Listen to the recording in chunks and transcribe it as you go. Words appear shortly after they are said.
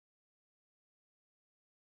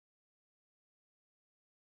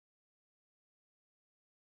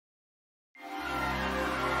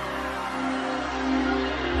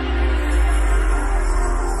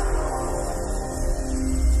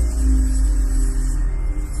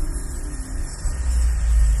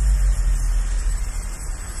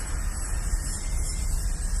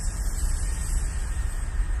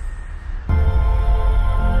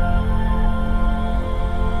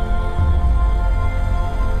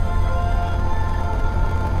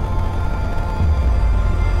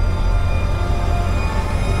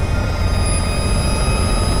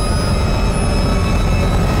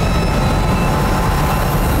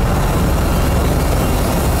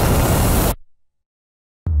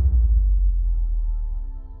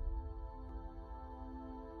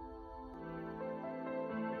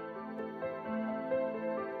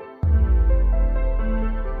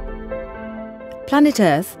Planet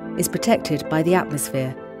Earth is protected by the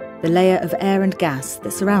atmosphere, the layer of air and gas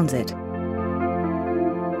that surrounds it.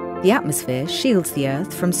 The atmosphere shields the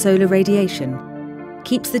Earth from solar radiation,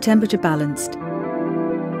 keeps the temperature balanced,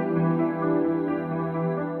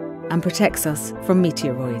 and protects us from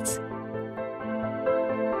meteoroids.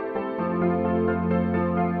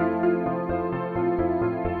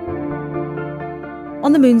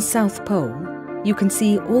 On the Moon's south pole, you can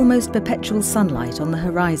see almost perpetual sunlight on the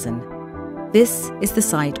horizon. This is the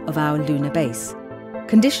site of our lunar base.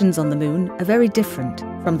 Conditions on the Moon are very different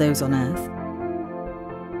from those on Earth.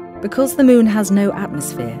 Because the Moon has no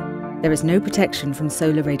atmosphere, there is no protection from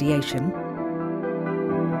solar radiation.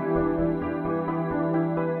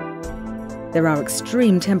 There are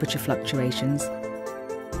extreme temperature fluctuations,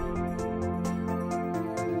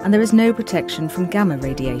 and there is no protection from gamma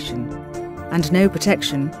radiation, and no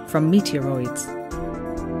protection from meteoroids.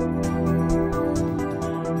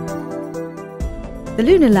 The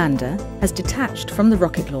lunar lander has detached from the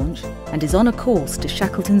rocket launch and is on a course to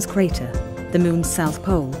Shackleton's Crater, the Moon's south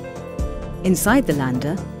pole. Inside the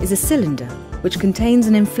lander is a cylinder which contains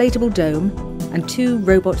an inflatable dome and 2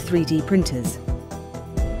 robot 3D printers.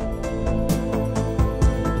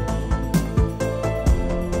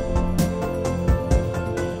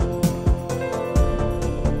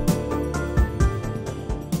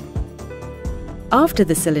 After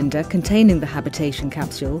the cylinder containing the habitation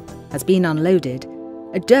capsule has been unloaded,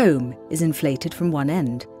 a dome is inflated from one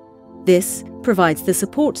end. This provides the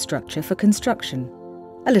support structure for construction,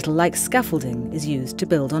 a little like scaffolding is used to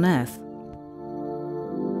build on Earth.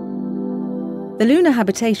 The lunar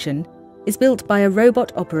habitation is built by a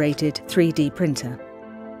robot-operated 3D printer.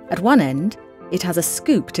 At one end, it has a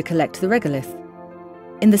scoop to collect the regolith.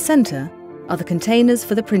 In the centre are the containers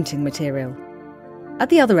for the printing material. At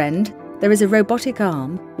the other end, there is a robotic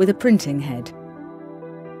arm with a printing head.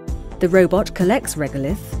 The robot collects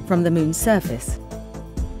regolith from the Moon's surface.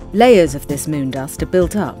 Layers of this moon dust are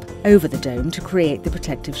built up over the dome to create the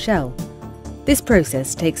protective shell. This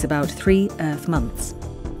process takes about 3 Earth months.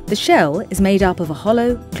 The shell is made up of a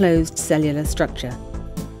hollow, closed cellular structure.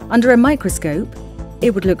 Under a microscope,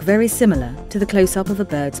 it would look very similar to the close-up of a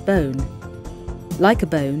bird's bone. Like a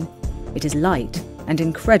bone, it is light and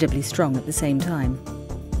incredibly strong at the same time.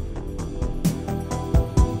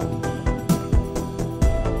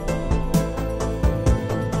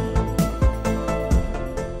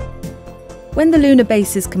 When the lunar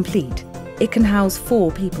base is complete, it can house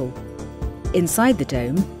 4 people. Inside the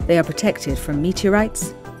dome, they are protected from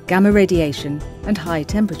meteorites, gamma radiation, and high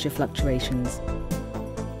temperature fluctuations.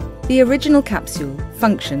 The original capsule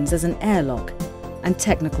functions as an airlock and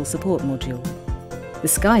technical support module. The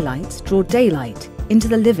skylights draw daylight into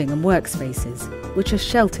the living and workspaces, which are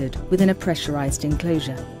sheltered within a pressurized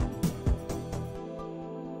enclosure.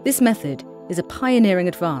 This method is a pioneering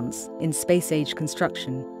advance in space-age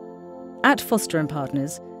construction. At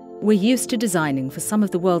Foster+Partners, we're used to designing for some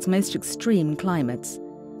of the world's most extreme climates.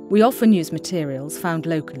 We often use materials found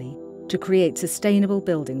locally to create sustainable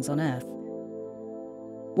buildings on Earth.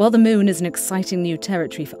 While the Moon is an exciting new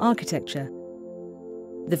territory for architecture,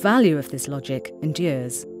 the value of this logic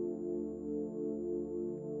endures.